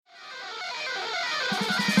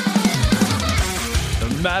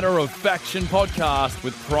Matter of Faction podcast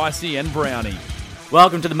with Pricey and Brownie.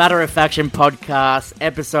 Welcome to the Matter of Faction podcast,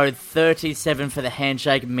 episode 37 for the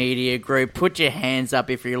Handshake Media Group. Put your hands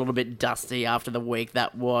up if you're a little bit dusty after the week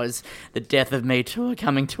that was the Death of Me tour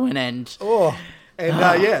coming to an end.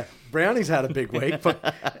 Yeah, Brownie's had a big week, but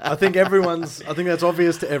I think that's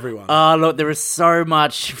obvious to everyone. Look, there is so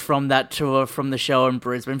much from that tour, from the show in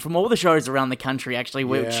Brisbane, from all the shows around the country, actually,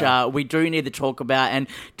 which we do need to talk about and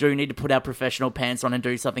do need to put our professional pants on and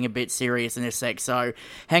do something a bit serious in a sec. So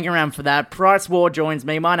hang around for that. Price Ward joins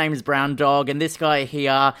me. My name is Brown Dog, and this guy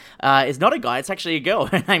here is not a guy. It's actually a girl.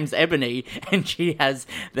 Her name's Ebony, and she has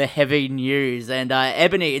the heavy news. And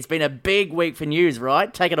Ebony, it's been a big week for news,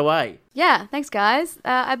 right? Take it away. Yeah, thanks guys.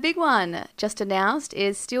 A big one just announced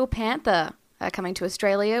is Steel Panther coming to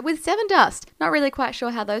Australia with Seven Dust. Not really quite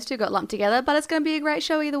sure how those two got lumped together, but it's going to be a great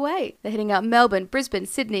show either way. They're hitting up Melbourne, Brisbane,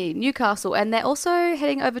 Sydney, Newcastle, and they're also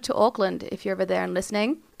heading over to Auckland if you're over there and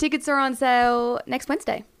listening. Tickets are on sale next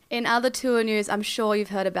Wednesday. In other tour news, I'm sure you've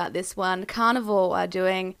heard about this one. Carnival are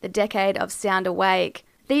doing the Decade of Sound Awake,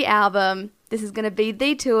 the album. This is going to be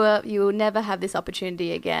the tour. You will never have this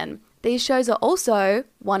opportunity again. These shows are also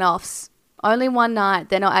one-offs. Only one night.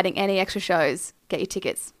 They're not adding any extra shows. Get your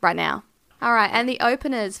tickets right now. All right, and the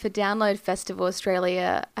openers for Download Festival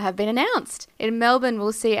Australia have been announced. In Melbourne,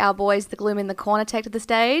 we'll see our boys, The Gloom in the Corner, take to the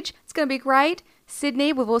stage. It's going to be great.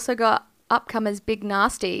 Sydney, we've also got upcomers Big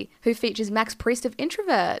Nasty, who features Max Priest of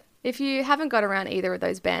Introvert. If you haven't got around either of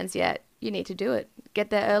those bands yet, you need to do it. Get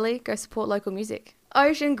there early, go support local music.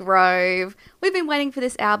 Ocean Grove. We've been waiting for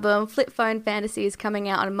this album. Flip Phone Fantasy is coming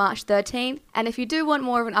out on March 13th. And if you do want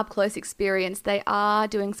more of an up-close experience, they are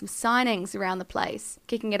doing some signings around the place.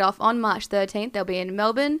 Kicking it off on March 13th, they'll be in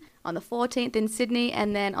Melbourne, on the 14th in Sydney,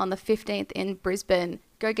 and then on the 15th in Brisbane.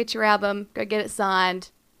 Go get your album, go get it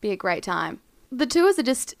signed. Be a great time. The tours are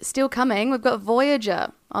just still coming. We've got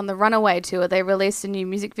Voyager on the Runaway tour. They released a new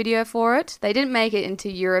music video for it. They didn't make it into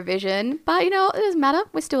Eurovision, but you know, it doesn't matter.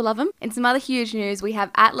 We still love them. In some other huge news, we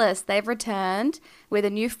have Atlas. They've returned with a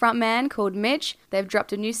new frontman called Mitch. They've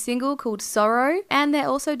dropped a new single called Sorrow, and they're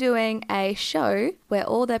also doing a show where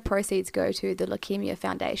all their proceeds go to the Leukemia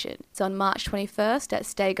Foundation. It's on March 21st at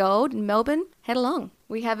Stay Gold in Melbourne. Head along.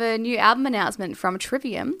 We have a new album announcement from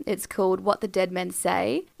Trivium. It's called What the Dead Men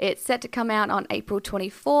Say. It's set to come out on April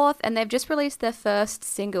 24th, and they've just released their first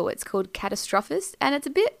single. It's called Catastrophist, and it's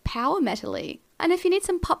a bit power metal-y. And if you need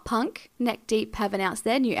some pop punk, Neck Deep have announced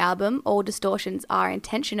their new album, All Distortions Are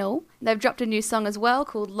Intentional. They've dropped a new song as well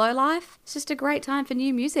called Low Life. It's just a great time for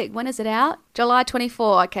new music. When is it out? July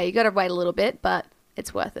 24. Okay, you got to wait a little bit, but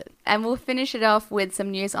it's worth it. And we'll finish it off with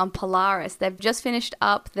some news on Polaris. They've just finished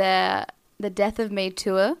up the Death of Me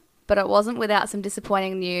tour, but it wasn't without some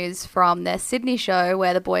disappointing news from their Sydney show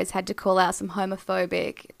where the boys had to call out some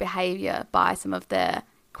homophobic behaviour by some of their,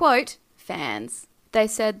 quote, fans. They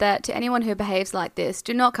said that to anyone who behaves like this,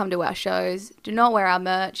 do not come to our shows, do not wear our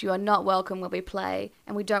merch, you are not welcome where we play,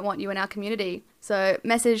 and we don't want you in our community. So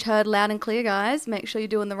message heard loud and clear, guys. Make sure you're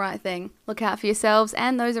doing the right thing. Look out for yourselves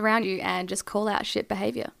and those around you and just call out shit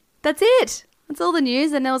behaviour. That's it. That's all the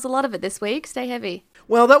news, and there was a lot of it this week. Stay heavy.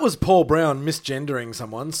 Well, that was Paul Brown misgendering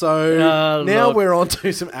someone, so now we're on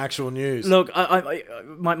to some actual news. Look,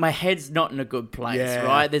 my head's not in a good place,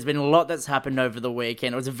 right? There's been a lot that's happened over the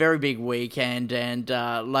weekend. It was a very big weekend, and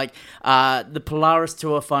the Polaris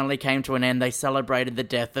tour finally came to an end. They celebrated the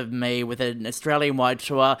Death of Me with an Australian-wide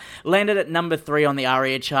tour, landed at number 3 on the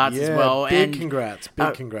ARIA charts as well. Big congrats.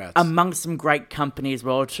 Amongst some great company as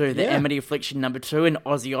well, too. The Amity Affliction number 2 and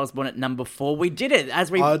Ozzy Osbourne at number 4. We did it.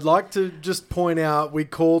 I'd like to just point out, we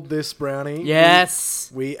called this, Brownie.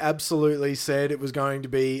 Yes. We absolutely said it was going to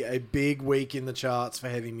be a big week in the charts for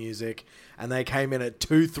heavy music, and they came in at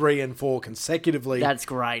 2, 3, and 4 consecutively. That's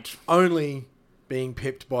great. Only being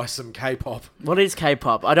pipped by some K-pop. What is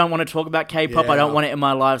K-pop? I don't want to talk about K-pop. I don't want it in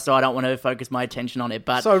my life, so I don't want to focus my attention on it.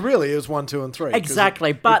 But so really, it was 1, 2, and 3.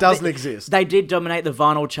 Exactly, but it doesn't exist. They did dominate the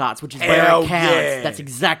vinyl charts, which is where it counts. Yeah. That's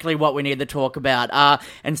exactly what we need to talk about.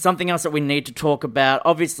 And something else that we need to talk about,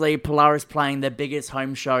 obviously, Polaris playing their biggest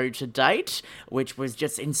home show to date, which was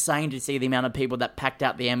just insane to see the amount of people that packed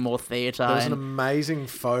out the Enmore Theatre. There was an amazing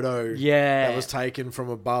photo that was taken from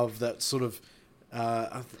above that sort of...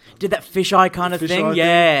 did that fisheye kind of thing?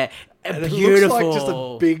 Yeah. And Beautiful. it looks like just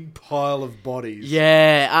a big pile of bodies.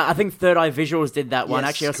 Yeah, I think Third Eye Visuals did that one. Yes,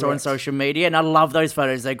 Actually, I saw on correct. social media, and I love those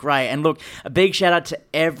photos. They're great. And look, a big shout out to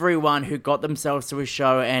everyone who got themselves to a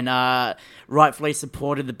show and rightfully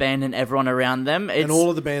supported the band and everyone around them. It's, And all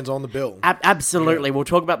of the bands on the bill. Absolutely. We'll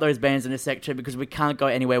talk about those bands in a sec too, because we can't go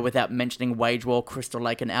anywhere without mentioning Wage War, Crystal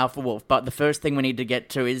Lake, and Alpha Wolf. But the first thing we need to get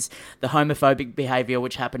to is the homophobic behaviour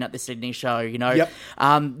which happened at the Sydney show. You know, Yep.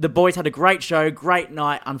 The boys had a great show, great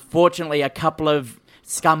night. Unfortunately, a couple of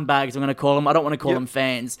scumbags, I'm going to call them. I don't want to call Yep. them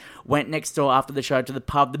fans. Went next door after the show to the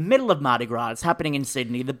pub, the middle of Mardi Gras. It's happening in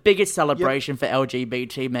Sydney, the biggest celebration for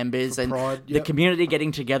LGBT members and Pride, the yep. community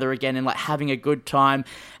getting together again and like having a good time.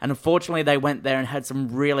 And unfortunately, they went there and had some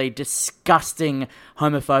really disgusting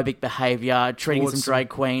homophobic behaviour, treating Towards some drag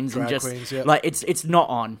queens and drag just queens, yep. like it's not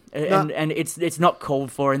on and it's not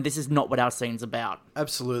called for. And this is not what our scene's about.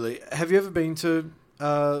 Absolutely. Have you ever been to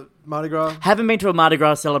Mardi Gras? Haven't been to a Mardi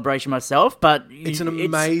Gras celebration myself, but It's an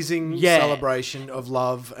amazing celebration of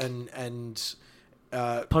love and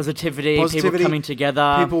positivity, people coming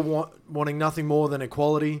together, people wanting nothing more than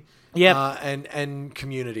equality. Yep. And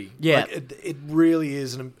community. Yeah. Like, it really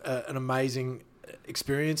is an amazing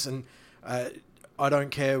experience, and I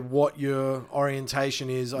don't care what your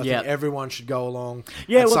orientation is. I Yep. think everyone should go along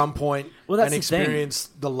Yeah, at well- some point well, that's and the thing. experience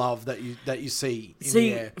the love that you see in See,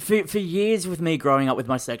 the air. for years with me growing up with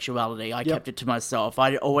my sexuality, I kept it to myself.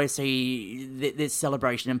 I always see this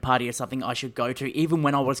celebration and party as something I should go to, even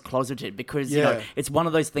when I was closeted, because you know Yeah. it's one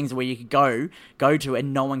of those things where you could go to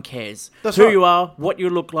and no one cares That's who right. you are, what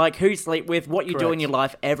you look like, who you sleep with, what you do in Correct. your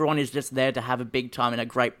life. Everyone is just there to have a big time and a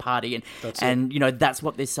great party, That's and you know that's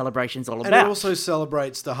what this celebration's all And about. it also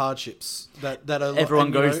celebrates the hardships that are Everyone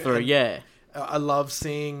and, you goes know, through. and Yeah, I love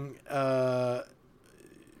seeing.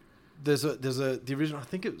 There's the original. I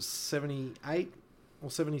think it was 78 or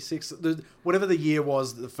 76. Whatever the year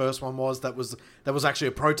was, the first one was that was actually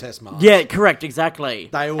a protest march. yeah, correct, exactly.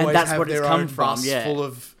 They always and that's have what their it's come own from. bus Yeah, full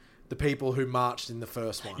of the people who marched in the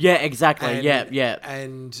first one. yeah, exactly. And, yeah.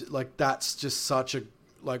 And like that's just such a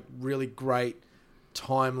like really great,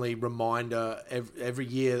 timely reminder every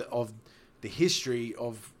year of the history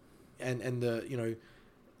of and the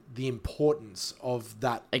the importance of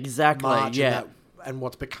that Exactly, march yeah. and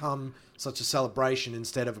what's become such a celebration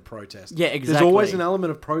instead of a protest. Yeah, There's exactly. always an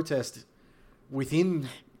element of protest within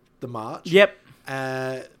the march. Yep.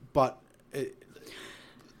 But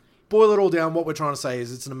boil it all down, what we're trying to say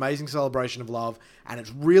is it's an amazing celebration of love, and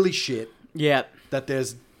it's really shit Yeah. that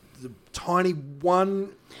there's the tiny 1%,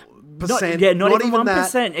 Not even that,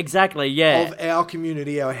 1%. Exactly. Yeah. of our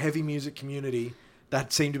community, our heavy music community,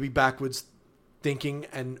 that seem to be backwards thinking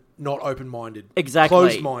and not open-minded. Exactly.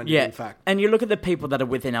 Closed-minded, yeah. in fact. And you look at the people that are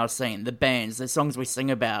within our scene, the bands, the songs we sing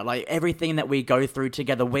about, like everything that we go through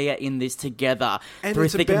together. We are in this together And through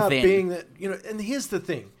it's thick about and thin. being that, and here's the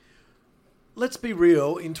thing. Let's be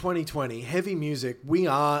real, in 2020, heavy music, we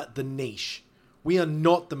are the niche. We are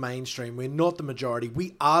not the mainstream. We're not the majority.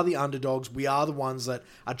 We are the underdogs. We are the ones that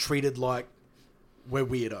are treated like we're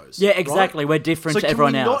weirdos. Yeah, exactly. Right? We're different So to can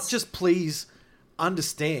everyone we else. not just please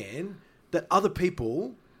understand that other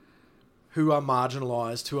people who are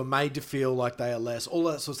marginalised, who are made to feel like they are less, all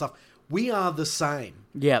that sort of stuff, we are the same.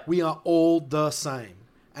 Yeah. We are all the same.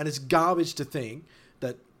 And it's garbage to think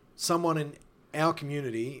that someone in our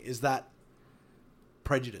community is that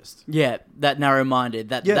prejudiced. Yeah, that narrow-minded,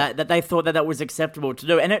 that Yeah. that they thought that was acceptable to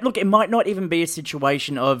do. And it might not even be a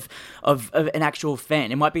situation of an actual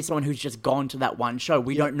fan. It might be someone who's just gone to that one show.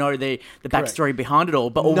 We don't know the backstory behind it all.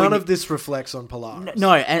 But all None of this reflects on Polaris.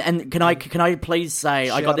 No, and can I please say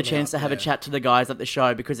I Shout got the them chance out, to have a yeah. chat to the guys at the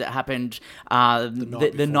show because it happened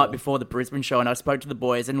the night before the Brisbane show, and I spoke to the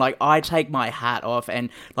boys, and like I take my hat off and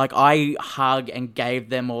like I hug and gave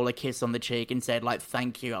them all a kiss on the cheek and said like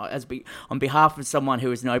thank you on behalf of someone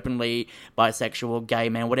who is an openly bisexual, gay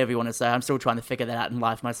man, whatever you want to say. I'm still trying to figure that out in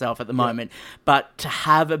life myself at the moment. But to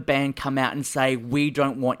have a band come out and say we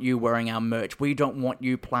don't want you wearing our merch, we don't want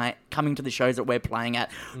you coming to the shows that we're playing at,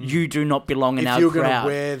 you do not belong in If our you're crowd. going to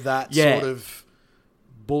wear that Yeah. sort of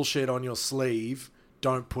bullshit on your sleeve,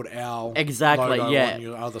 don't put our Exactly, logo yeah. on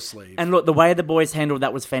your other sleeve. And look, the way the boys handled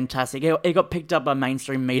that was fantastic. It got picked up by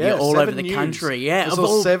mainstream media all 7 over the News. country. Yeah, I of saw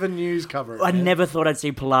all- 7 News cover it. I man. never thought I'd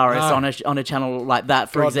see Polaris No. on a channel like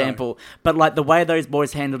that, for God, no. example. But like the way those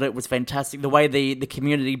boys handled it was fantastic. The way the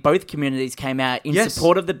community, both communities came out in Yes.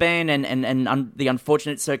 support of the band and the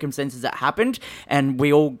unfortunate circumstances that happened, and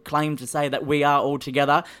we all claim to say that we are all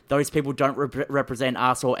together. Those people don't represent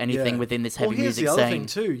us or anything Yeah. within this heavy well, here's music the other scene.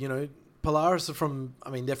 thing too. Polaris are from.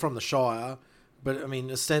 They're from the Shire, but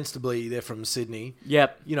ostensibly they're from Sydney.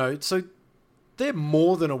 Yep. So they're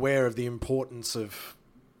more than aware of the importance of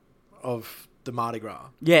of the Mardi Gras.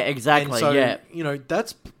 Yeah, exactly. And so, yeah. you know,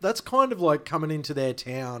 that's kind of like coming into their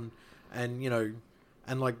town and, you know,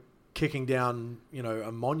 and like kicking down, you know,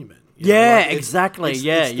 a monument. You know, Yeah, like exactly. it's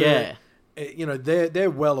Yeah, the- yeah. You know, they're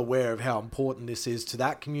well aware of how important this is to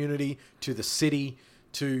that community, to the city,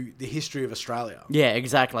 to the history of Australia. Yeah,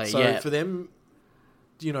 exactly. So yeah. for them,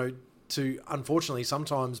 you know, to unfortunately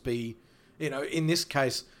sometimes be, you know, in this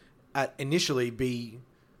case, initially be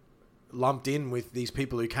lumped in with these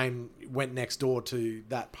people who went next door to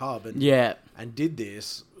that pub and did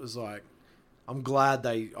this, was like, I'm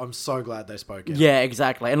so glad they spoke out. Yeah,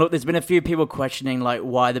 exactly. And look, there's been a few people questioning like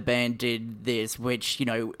why the band did this, which, you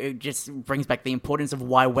know, it just brings back the importance of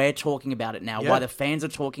why we're talking about it now, why the fans are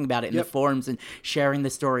talking about it in the forums and sharing the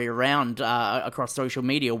story around across social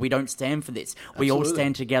media. We don't stand for this. We all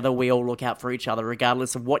stand together. We all look out for each other,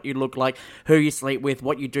 regardless of what you look like, who you sleep with,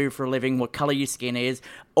 what you do for a living, what color your skin is.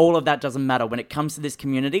 All of that doesn't matter. When it comes to this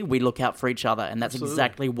community, we look out for each other, and that's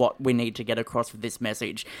exactly what we need to get across with this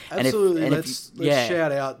message. Absolutely. Let's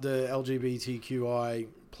shout out the LGBTQI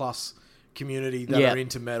plus community that are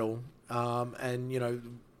into metal. And, you know,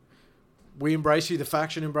 we embrace you. The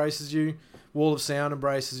faction embraces you. Wall of Sound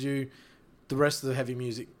embraces you. The rest of the heavy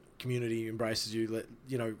music community embraces you.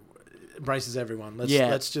 Embraces everyone.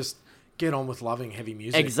 Let's just get on with loving heavy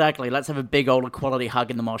music. Exactly. Let's have a big old equality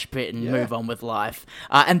hug in the mosh pit and move on with life.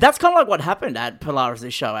 And that's kind of like what happened at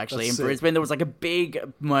Polaris' show, actually, in Brisbane. There was like a big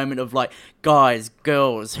moment of like guys,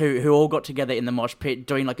 girls who all got together in the mosh pit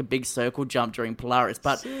doing like a big circle jump during Polaris.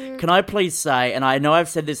 But can I please say, and I know I've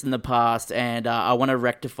said this in the past, and I want to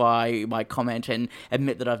rectify my comment and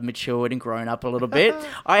admit that I've matured and grown up a little bit.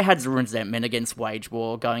 I had some resentment against Wage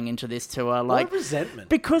War going into this tour. What resentment?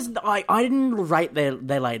 Because I didn't rate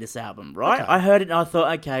their latest album. Right? Okay. I heard it and I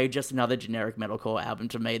thought, okay, just another generic metalcore album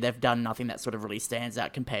to me. They've done nothing that sort of really stands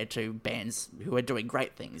out compared to bands who are doing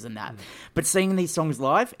great things and that. But seeing these songs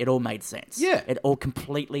live, it all made sense. Yeah. It all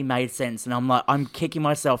completely made sense. And I'm like, I'm kicking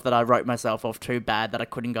myself that I wrote myself off too bad that I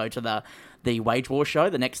couldn't go to the Wage War show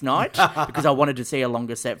the next night because I wanted to see a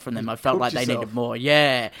longer set from them. I felt like they needed more.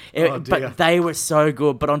 Yeah. But they were so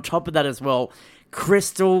good. But on top of that as well,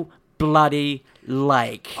 Crystal Bloody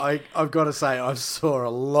Lake. I've got to say, I saw a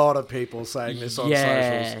lot of people saying this on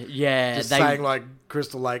socials. Yeah. Just saying like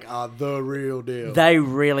Crystal Lake are the real deal. They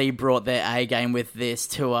really brought their A game with this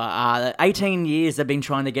tour. 18 years they've been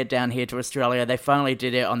trying to get down here to Australia. They finally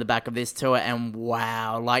did it on the back of this tour, and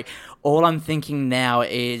wow. Like, all I'm thinking now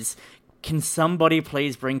is, can somebody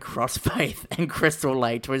please bring Crossfaith and Crystal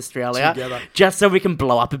Lake to Australia together, just so we can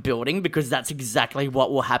blow up a building? Because that's exactly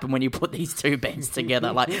what will happen when you put these two bands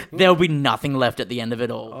together. Like, there'll be nothing left at the end of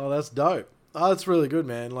it all. Oh, that's dope. Oh, that's really good,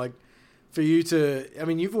 man. Like, for you to... I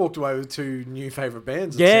mean, you've walked away with two new favourite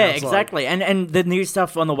bands. Yeah, exactly. Like. And the new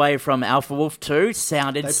stuff on the way from Alpha Wolf 2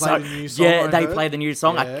 sounded so... They play the new song, yeah, they play the new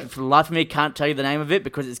song. Yeah. I, for the life of me, can't tell you the name of it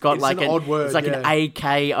because it's got it's an odd word, it's like an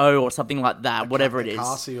AKO or something like that, whatever it is.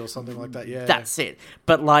 Kasi or something like that, yeah. That's it.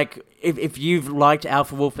 But, like, if you've liked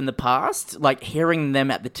Alpha Wolf in the past, like, hearing them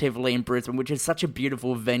at the Tivoli in Brisbane, which is such a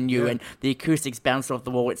beautiful venue and the acoustics bounce off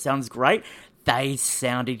the wall, it sounds great. They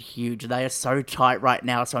sounded huge. They are so tight right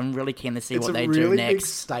now, so I'm really keen to see what they do next. It's a really big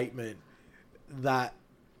statement that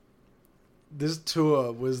this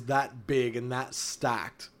tour was that big and that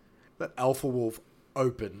stacked that Alpha Wolf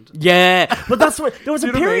opened. Yeah, but that's what there was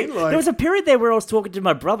a period. I mean? Like, there was a period there where I was talking to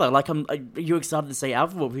my brother. Like, are you excited to see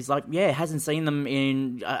Alpha Wolf? He's like, yeah, hasn't seen them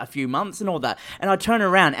in a few months and all that. And I turn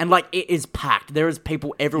around and like it is packed. There is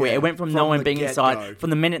people everywhere. Yeah, it went from no one being inside go.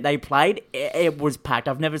 from the minute they played. It was packed.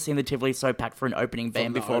 I've never seen the Tivoli so packed for an opening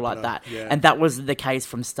band before like that. Yeah. And that was the case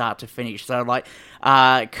from start to finish. So like,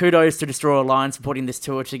 kudos to Destroy Alliance for putting this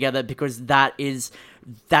tour together because that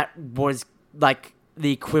was like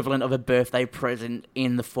the equivalent of a birthday present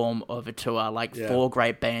in the form of a tour. Like 4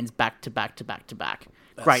 great bands back to back to back to back.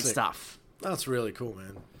 Great sick. Stuff. That's really cool,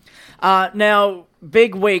 man. Now,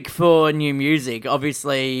 big week for new music.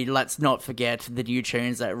 Obviously, let's not forget the new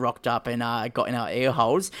tunes that rocked up and got in our ear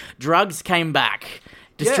holes. Drugs came back.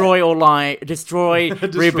 Destroy,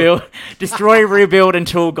 rebuild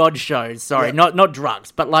until God shows. Sorry, not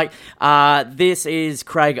drugs, but like this is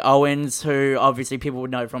Craig Owens, who obviously people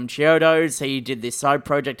would know from Chiodos. He did this side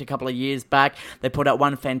project a couple of years back. They put out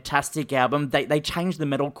one fantastic album. They changed the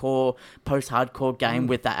metalcore, post-hardcore game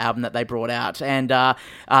with that album that they brought out, and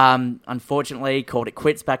unfortunately called it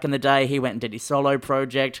quits back in the day. He went and did his solo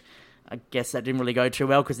project. I guess that didn't really go too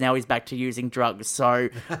well because now he's back to using drugs. So,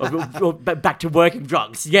 back to working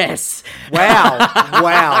drugs. Yes.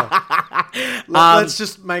 Wow. Let's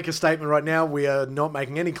just make a statement right now. We are not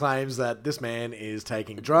making any claims that this man is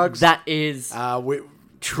taking drugs. That is...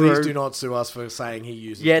 True. Please do not sue us for saying he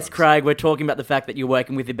uses Yes, drugs. Craig, we're talking about the fact that you're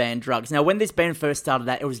working with the band Drugs. Now, when this band first started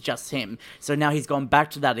out, it was just him. So now he's gone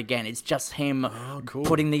back to that again. It's just him cool.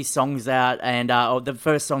 putting these songs out. And the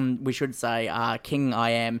first song, we should say, King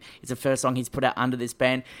I Am, is the first song he's put out under this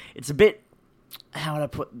band. It's a bit, how would I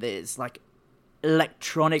put this, like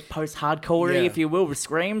electronic post-hardcore-y, Yeah. if you will, with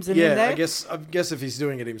screams in Yeah, there. I guess if he's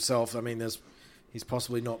doing it himself, I mean, he's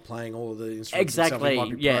possibly not playing all of the instruments Exactly, himself.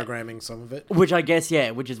 He might be yeah. programming some of it. Which I guess,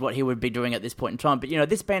 which is what he would be doing at this point in time. But,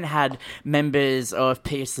 this band had members of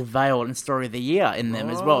Pierce the Veil and Story of the Year in them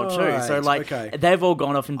as well, too. So, Right, okay. they've all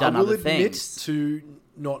gone off and done I will other admit things. to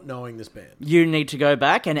not knowing this band. You need to go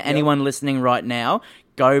back, and anyone listening right now,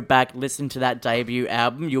 go back, listen to that debut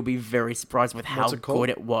album. You'll be very surprised with how What's it called? good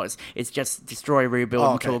it was. It's just Destroy, Rebuild,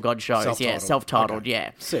 Oh, Until okay. God Shows. Self-titled. Self-titled, Okay.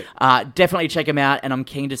 yeah. Sick. Definitely check him out, and I'm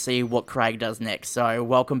keen to see what Craig does next. So,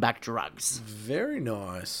 welcome back, Drugs. Very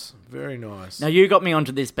nice. Very nice. Now, you got me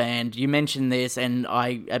onto this band. You mentioned this, and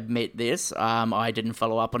I admit this. I didn't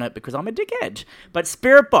follow up on it because I'm a dickhead. But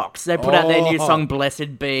Spirit Box, they put out their new song,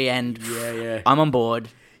 Blessed Be, and Yeah. I'm on board.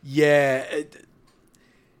 Yeah,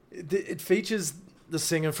 it features the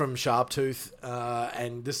singer from Sharptooth,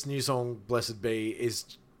 and this new song, Blessed Be, is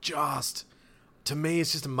just, to me,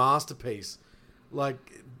 it's just a masterpiece.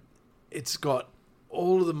 Like, it's got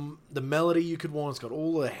all of the melody you could want, it's got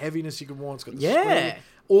all the heaviness you could want, it's got the screaming,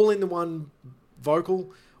 all in the one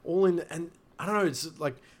vocal, all in, and I don't know, it's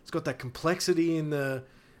like, it's got that complexity in the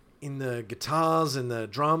guitars and the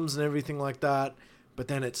drums and everything like that, but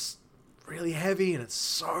then it's really heavy and it's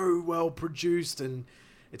so well produced and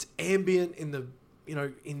it's ambient in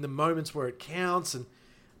the moments where it counts, and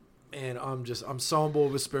I'm so on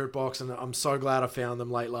board with Spirit Box, and I'm so glad I found them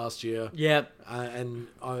late last year. Yeah. And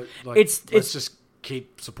I It's let's just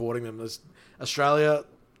keep supporting them. Australia,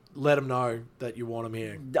 let them know that you want them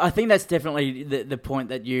here. I think that's definitely the point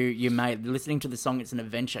that you made. Listening to the song, it's an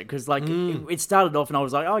adventure. Because, it started off and I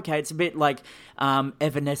was like, oh, okay, it's a bit like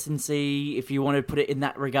Evanescence-y, if you want to put it in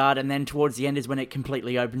that regard. And then towards the end is when it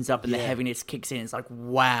completely opens up and the heaviness kicks in. It's like,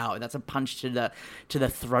 wow, that's a punch to the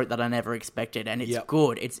throat that I never expected. And it's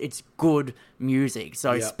good. It's good music.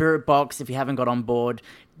 So Spirit Box, if you haven't got on board,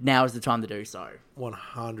 now is the time to do so.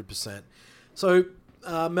 100%. So,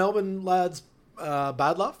 Melbourne lads,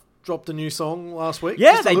 Bad Love dropped a new song last week.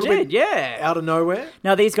 Yeah, Just a they little did, bit yeah. out of nowhere.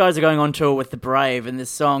 Now, these guys are going on tour with The Brave, and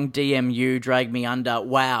this song, DMU, Drag Me Under,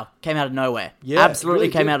 wow, came out of nowhere. Yeah, absolutely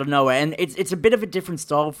really came did. out of nowhere. And it's a bit of a different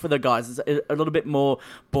style for the guys. It's a little bit more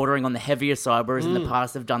bordering on the heavier side, whereas in the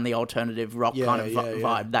past they've done the alternative rock kind of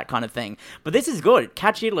vibe, that kind of thing. But this is good.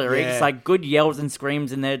 Catchy lyrics, like good yells and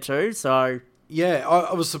screams in there too, so... Yeah,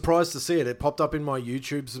 I was surprised to see it. It popped up in my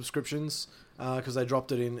YouTube subscriptions because they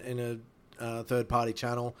dropped it in a third-party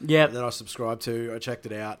channel that I subscribed to. I checked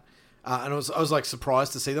it out. And I was like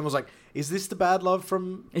surprised to see them. I was like, is this the Bad Love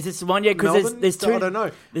from Is this the one? Yeah, because Melbourne? there's two. I don't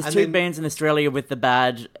know. There's And two then- bands in Australia with the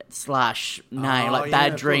Bad / name, like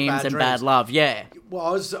Bad yeah, Dreams Bad and Dreams. Bad Love. Yeah. Well,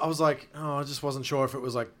 I was like, I just wasn't sure if it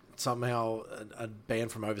was like somehow a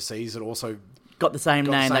band from overseas that also Got the same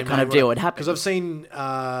got the name, same that kind name, of deal. right? It happens. Because I've seen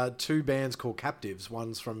two bands called Captives.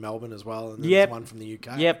 One's from Melbourne as well, and then Yep. there's one from the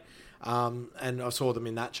UK. Yep. And I saw them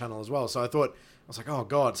in that channel as well. So I was like, oh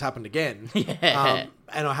God, it's happened again. Yeah.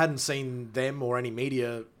 And I hadn't seen them or any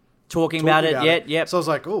media talking about it yet. Yep. So I was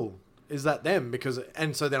like, oh, is that them?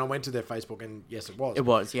 And so then I went to their Facebook, and yes, it was. It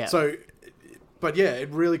was, yeah. So, but yeah, it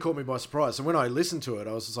really caught me by surprise. So when I listened to it,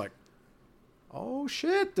 I was just like, oh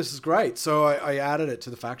shit, this is great. So I added it to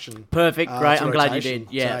the faction. Perfect, great. to I'm glad you rotation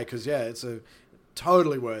did. Yeah. because it's a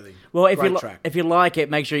totally worthy. Well, great track. if you like it,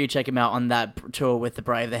 make sure you check him out on that tour with the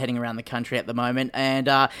Brave. They're heading around the country at the moment. And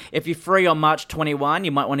if you're free on March 21,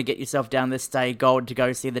 you might want to get yourself down the Stay Gold to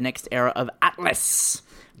go see the next era of Atlas.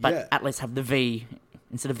 But Yeah. Atlas have the V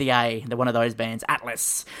instead of the A. They're one of those bands,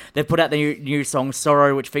 Atlas. They've put out the new song,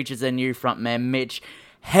 Sorrow, which features their new frontman, Mitch.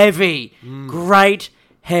 Heavy, great,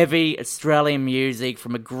 heavy Australian music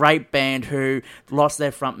from a great band who lost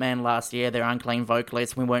their frontman last year, their unclean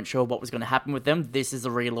vocalist. We weren't sure what was going to happen with them. This is a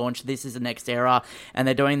relaunch. This is the next era. And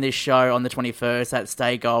they're doing this show on the 21st at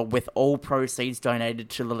Stay Gold with all proceeds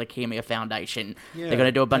donated to the Leukemia Foundation. Yeah. They're going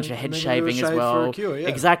to do a bunch of head and they're gonna do a shaving as shave for well. a cure, yeah.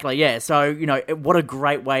 Exactly, yeah. So, what a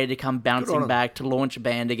great way to come on bouncing 'em. back, to launch a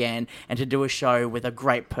band again, and to do a show with a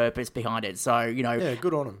great purpose behind it. So, Yeah,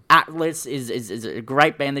 good on them. Atlas is a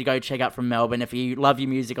great band to go check out from Melbourne. If you love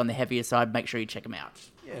your music on the heavier side, make sure you check them out.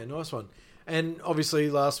 Yeah, nice one. And obviously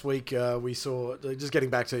last week we saw, just getting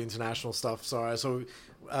back to international stuff, sorry, I saw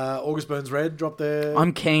August Burns Red drop their...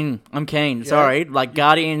 I'm keen. Sorry, like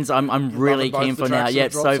Guardians, I'm really loving both keen the for now. tracks that Yeah,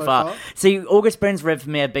 have so dropped so far. far? See, August Burns Red for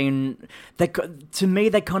me have been, to me,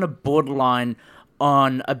 they kind of borderline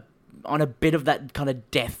on a bit of that kind of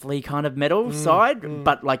deathly kind of metal side,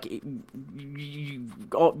 but like you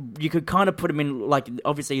could kind of put them in, like,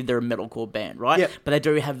 obviously they're a metalcore band, right? Yep. But they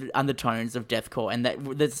do have undertones of deathcore, and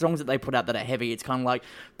that the songs that they put out that are heavy, it's kind of like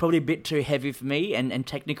probably a bit too heavy for me and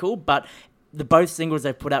technical, but both singles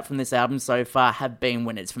they've put out from this album so far have been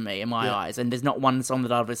winners for me in my eyes, and there's not one song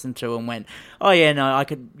that I've listened to and went, oh yeah, no, I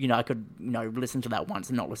could listen to that once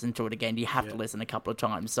and not listen to it again. You have to listen a couple of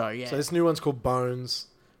times. So yeah. So this new one's called Bones.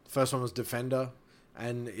 The first one was Defender,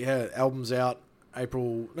 and album's out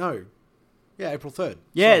April 3rd.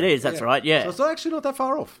 Yeah, it is. That's right. Yeah, so it's actually not that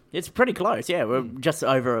far off. It's pretty close. Yeah, we're just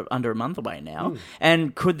under a month away now.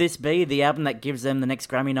 And could this be the album that gives them the next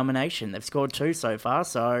Grammy nomination? They've scored 2 so far.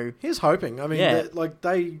 So here's hoping. I mean, Yeah.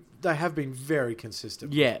 they have been very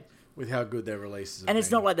consistent. yeah. With how good their releases have And it's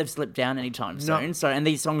been. not like they've slipped down anytime No. soon. So, and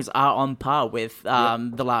these songs are on par with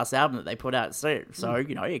the last album that they put out soon. So, it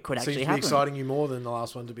could actually Seems to be happen. exciting you more than the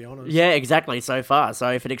last one, to be honest. Yeah, exactly. So far. So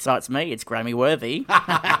if it excites me, it's Grammy worthy.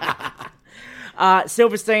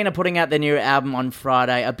 Silverstein are putting out their new album on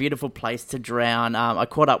Friday, A Beautiful Place to Drown. I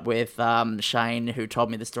caught up with Shane, who told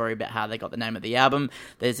me the story about how they got the name of the album.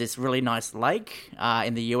 There's this really nice lake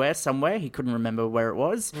in the US somewhere. He couldn't remember where it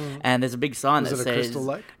was. And there's a big sign that Was it a says... crystal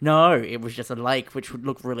lake? No, it was just a lake which would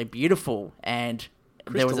look really beautiful. And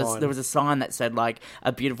there Crystalline. was a sign that said, like,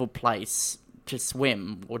 a beautiful place to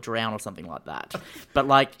swim or drown or something like that. But,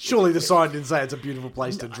 like... Surely the sign didn't say it's a beautiful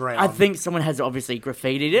place to drown. I think someone has obviously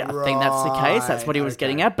graffitied it. I think that's the case. That's what he was Right,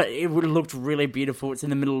 getting okay. at. But it would have looked really beautiful. It's in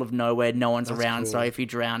the middle of nowhere. No one's around. cool. So if you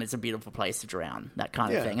drown, it's a beautiful place to drown. That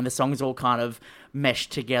kind of Yeah. thing. And the songs all kind of mesh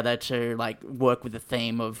together to like work with the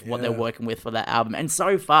theme of what they're Yeah. working with for that album. And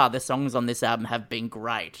so far, the songs on this album have been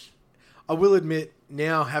great. I will admit,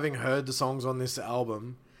 now having heard the songs on this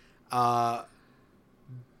album,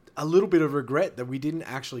 a little bit of regret that we didn't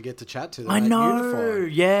actually get to chat to them. I at know, Unify.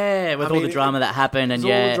 yeah, with I all mean, the drama that happened, and there's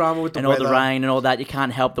all the yeah, drama with the and all the weather. rain and all that. You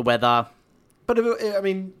can't help the weather. But I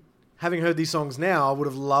mean, having heard these songs now, I would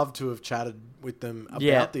have loved to have chatted with them about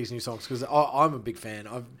Yeah. these new songs because I'm a big fan.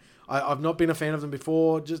 I've not been a fan of them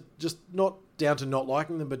before, just not down to not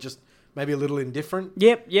liking them, but just maybe a little indifferent.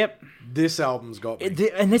 Yep. This album's got me.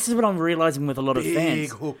 And this is what I'm realizing with a lot of Big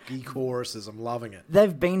fans. hooky choruses. I'm loving it.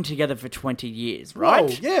 They've been together for 20 years, right?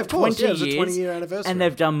 Whoa, yeah, of course. Yeah, it was a 20-year anniversary. And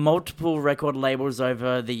they've done multiple record labels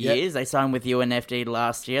over the Yep. years. They signed with UNFD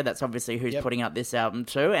last year. That's obviously who's Yep. putting out this album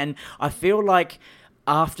too. And I feel like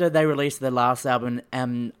after they released their last album,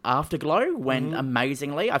 Afterglow went Mm-hmm.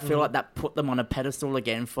 amazingly. I feel like that put them on a pedestal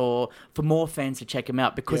again for more fans to check them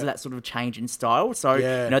out because of Yeah. that sort of change in style. So,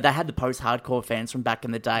 Yeah. they had the post-hardcore fans from back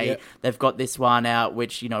in the day. Yeah. They've got this one out,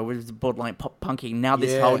 which, was borderline pop punky. Now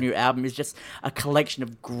this Yeah. whole new album is just a collection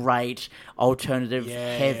of great alternative,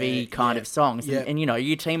 Yeah, heavy kind yeah, of songs. yeah. And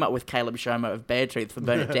you team up with Caleb Shoma of Beartooth for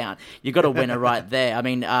Burn It Down. You got a winner right there. I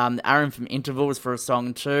mean, Aaron from Intervals for a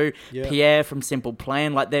song too. Yeah. Pierre from Simple Plan.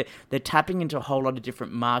 Like they're tapping into a whole lot of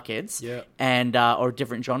different markets Yeah. and or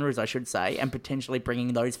different genres, I should say, and potentially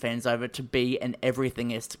bringing those fans over to be an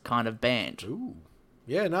everythingist kind of band. Ooh.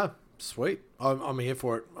 Yeah, no, sweet. I'm here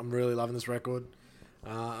for it. I'm really loving this record.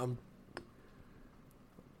 I'm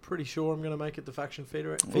pretty sure I'm going to make it the Faction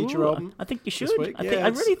feature Ooh, album. I think you should. this week. I Yeah,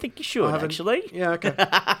 really think you should, haven't- actually. Yeah, okay.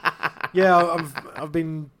 Yeah, I've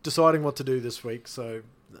been deciding what to do this week, so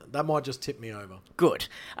that might just tip me over. Good.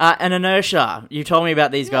 And Inertia, you told me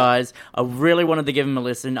about these guys. I really wanted to give them a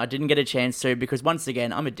listen. I didn't get a chance to because, once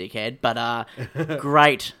again, I'm a dickhead. But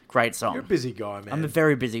great song. You're a busy guy, man. I'm a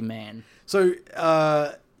very busy man. So,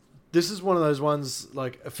 this is one of those ones,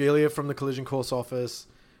 like Ophelia from the Collision Course Office.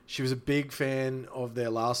 She was a big fan of their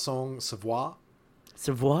last song, Savoir.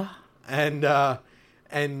 Savoir? And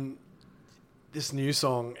this new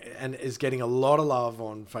song and is getting a lot of love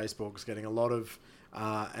on Facebook. It's getting a lot of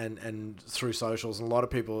and through socials, and a lot of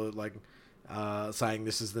people are like saying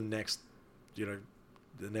this is the next,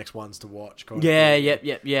 the next ones to watch. Kind of Yeah,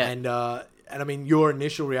 thing. yeah. And I mean, your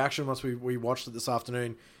initial reaction once we watched it this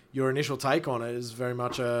afternoon, your initial take on it is very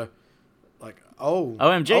much a like,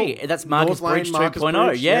 OMG, that's Marcus North Lane, Bridge Marcus 2.0.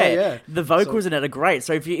 Bridge. Yeah. The vocals So- in it are great.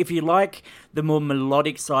 So if you like the more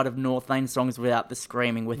melodic side of North Lane songs without the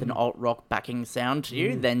screaming with an alt rock backing sound to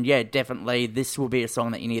you, then yeah, definitely this will be a song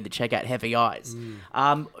that you need to check out. Heavy Eyes,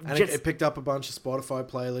 And just- it picked up a bunch of Spotify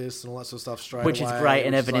playlists and all that sort of stuff straight which away. is great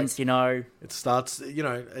and which is evidence. like- it starts,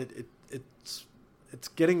 it's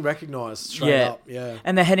getting recognised straight up. Yeah.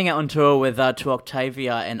 And they're heading out on tour with To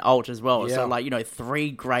Octavia and Alt as well. Yeah. So like three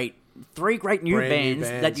great new Brand new bands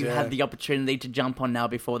that bands, you yeah. have the opportunity to jump on now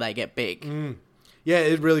before they get big. Yeah,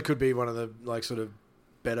 it really could be one of the like sort of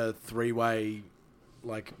better three-way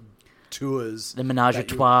like tours. The menage a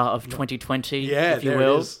trois of 2020, Yeah, if you there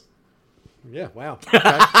will. it is. Yeah, wow.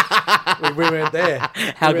 Okay. we went there.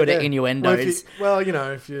 How We went good at there. innuendos. Well,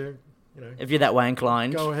 if you If you're that way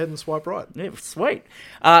inclined. go ahead and swipe right. Yeah, sweet.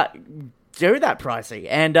 Do that, Pricey.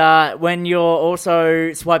 And when you're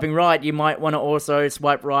also swiping right, you might want to also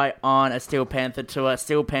swipe right on a Steel Panther tour.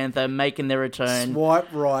 Steel Panther making their return. Swipe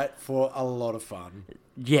right for a lot of fun.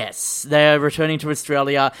 Yes, they're returning to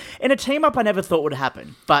Australia in a team-up I never thought would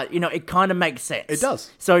happen. But, it kind of makes sense. It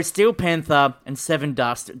does. So Steel Panther and Seven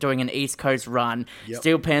Dust doing an East Coast run. Yep.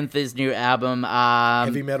 Steel Panther's new album.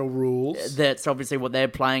 Heavy Metal Rules. That's obviously what they're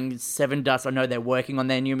playing. Seven Dust, I know they're working on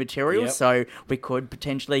their new material, Yep. so we could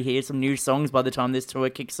potentially hear some new songs by the time this tour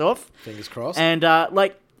kicks off. Fingers crossed. And,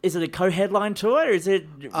 is it a co-headline tour? Or is it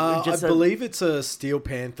I just believe it's a Steel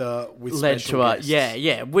Panther with led special tour? guests.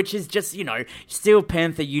 Yeah, which is just, Steel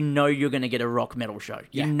Panther, you're going to get a rock metal show.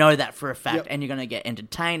 You Yeah. know that for a fact, Yep. and you're going to get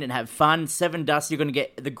entertained and have fun. Seven Dust, you're going to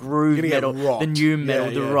get the groove You're gonna metal, get rocked. the new metal,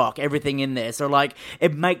 Yeah, the yeah. rock, everything in there. So,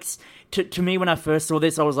 it makes... To me, when I first saw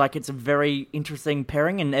this, I was like, it's a very interesting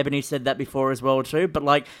pairing, and Ebony said that before as well, too.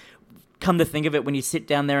 But, come to think of it, when you sit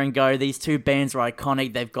down there and go, these two bands are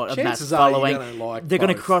iconic, they've got a mass Chances are you're following. gonna like They're going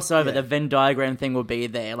to both. cross over. Yeah. The Venn diagram thing will be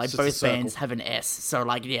there. just a Both circle. bands have an S. So,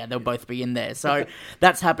 they'll both be in there. So,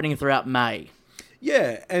 that's happening throughout May.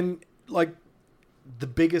 Yeah, and the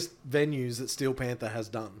biggest venues that Steel Panther has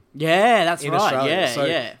done Yeah, that's in right. Australia. Yeah, So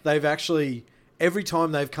yeah. they've actually, every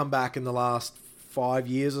time they've come back in the last 5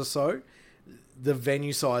 years or so, the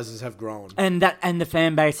venue sizes have grown. And the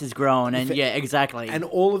fan base has grown. And, yeah, exactly. And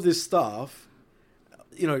all of this stuff,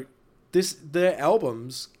 their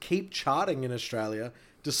albums keep charting in Australia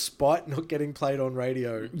despite not getting played on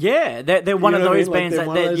radio. yeah, they're one You of know what I those mean? bands they're that...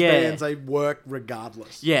 one of those yeah. bands, they work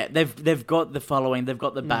regardless. Yeah, they've got the following, they've Mm.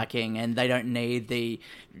 got the backing, and they don't need the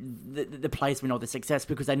placement or the success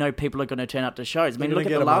because they know people are going to turn up to shows. I mean, They're look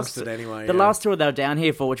gonna at the get amongst last it anyway, the yeah. last tour they were down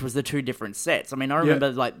here for, which was the two different sets. I mean, I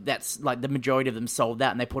remember Yeah. that's the majority of them sold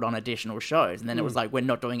out, and they put on additional shows, and then it was Mm. we're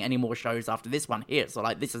not doing any more shows after this one here. So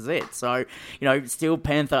this is it. So Steel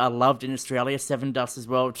Panther are loved in Australia, Seven Dust as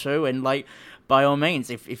well too, and by all means,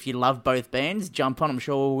 if you love both bands, jump on. I'm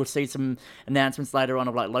sure we'll see some announcements later on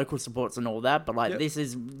of local supports and all that. But Yep. this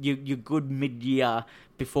is your good mid-year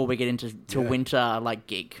before we get into Yeah. winter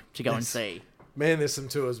gig to go and see. Man, there's some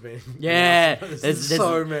tours, man. Yeah, there's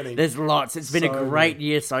so many. There's lots. It's been a So great many.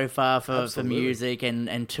 year so far for Absolutely. music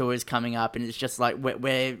and tours coming up, and it's just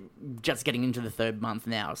we're just getting into the third month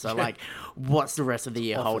now. So what's the rest of the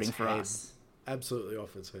year Off holding its for head. us? Absolutely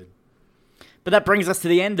off its head. But that brings us to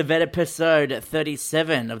the end of episode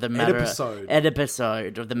 37 of the Matter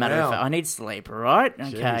Episode of the Matter Wow. of Fact. I need sleep, all right?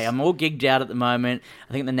 Okay, Jeez. I'm all gigged out at the moment.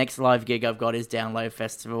 I think the next live gig I've got is Download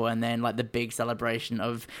Festival, and then the big celebration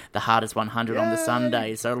of the Hardest 100 on the Yay!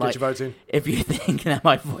 Sunday. So Get your votes in. if you think that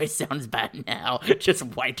my voice sounds bad now, just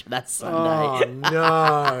wait till that Oh, Sunday.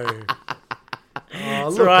 no. Oh,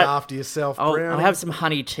 look right. after yourself, I'll Brownie. have some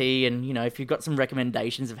honey tea, and if you've got some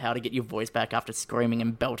recommendations of how to get your voice back after screaming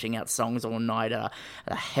and belting out songs all night at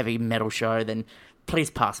a heavy metal show, then please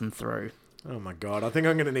pass them through. Oh, my God. I think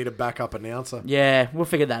I'm going to need a backup announcer. Yeah, we'll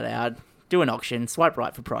figure that out. Do an auction, swipe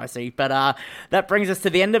right for Pricey. But that brings us to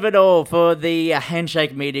the end of it all for the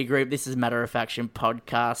Handshake Media Group. This is Matter of Faction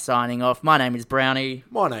Podcast signing off. My name is Brownie.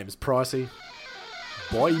 My name's Pricey.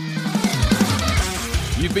 Bye.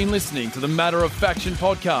 You've been listening to the Matter of Faction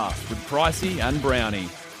podcast with Pricey and Brownie.